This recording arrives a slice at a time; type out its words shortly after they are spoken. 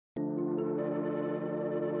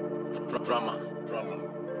Drama.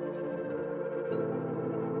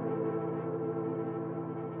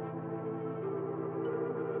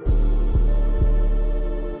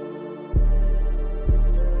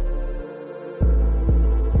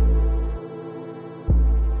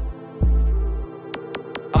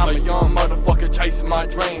 I'm a young motherfucker chasing my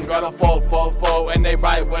dream. Got a 444 and they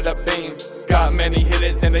ride with a beam. Got many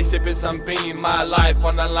hitters and they sipping some beam. My life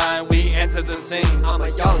on the line, we enter the scene. I'm a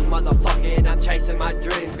young motherfucker and I'm chasing my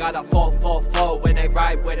dream. Got a 444 and they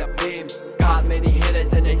ride with a beam. Got many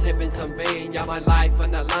hitters and they sipping some beam. Yeah, my life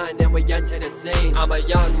on the line and we enter the scene. I'm a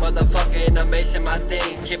young motherfucker and I'm macing my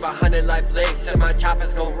thing. Keep 100 like blicks and my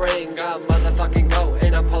choppers gon' ring. Got motherfucking go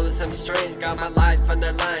and I'm pulling some strings. Got my life on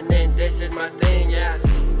the line and this is my thing, yeah.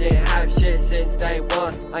 Didn't have shit since day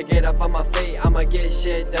one. I get up on my feet, I'ma get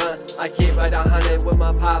shit done. I keep it 100 with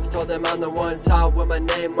my pops, told them I'm the one. Saw with my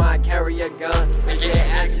name when I carry a gun. We get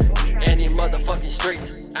active, any motherfucking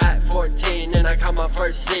streets. At 14 and I caught my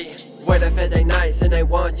first seat. Where the feds ain't nice and they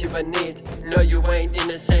want you beneath. No, you ain't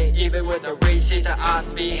innocent, even with the receipts. The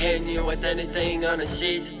ops be hitting you with anything on the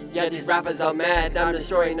sheets. Yeah, these rappers are mad, I'm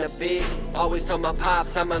destroying the beats. Always told my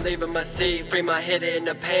pops I'ma leave him a seat. Free my hitter in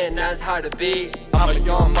the pen, that's hard to beat. I'm a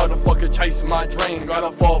young motherfucker chasing my dream. Got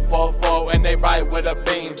a 444 and they ride with a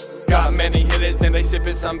beam. Got many hitters and they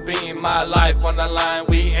sipping some beam. My life on the line,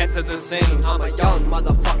 we enter the scene. I'm a young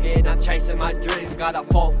motherfucker and I'm chasing my dream. Got a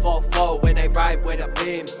 444 and they ride with a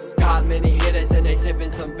beam. Got many hitters and they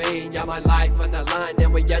sipping some beam. Yeah, my life on the line,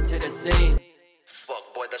 then we enter the scene.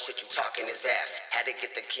 Fuck boy, that shit you talking is ass. Had to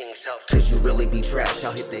get the king's help. Cause you really be trash.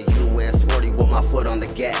 I'll hit the US 40 with my foot on the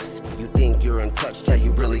gas. You think you're in touch till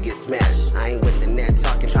you really get smashed. I ain't with the net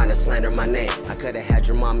talking, trying to slander my name. I could've had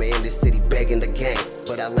your mama in the city begging the game,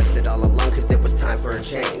 but I left it all alone cause it was time for a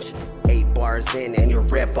change. 8 bars in and your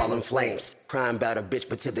rep all in flames. Crying about a bitch,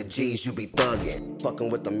 but to the G's you be thuggin'. Fucking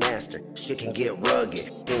with the master, shit can get rugged.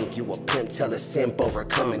 Think you a pimp, tell a simp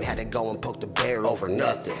overcoming. Had to go and poke the bear over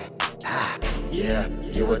nothing. Ah, yeah,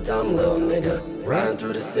 you a dumb little nigga. Riding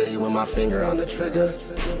through the city with my finger on the trigger.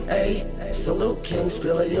 Ayy, salute King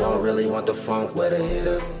Skrilla, you don't really want the funk with a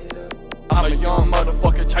hitter. I'm a young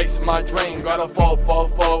motherfucker chasing my dream. Got a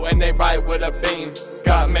 444 and they ride with a beam.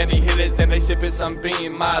 Got many hitters and they sipping some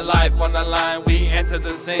beam. My life on the line, we enter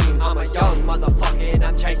the scene. I'm a young motherfucker and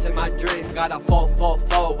I'm chasing my dream. Got a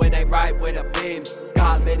 444 and they ride with a beam.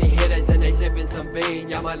 Got many hitters and they sipping some beam.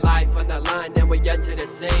 Yeah, my life on the line, then we enter the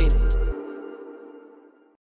scene.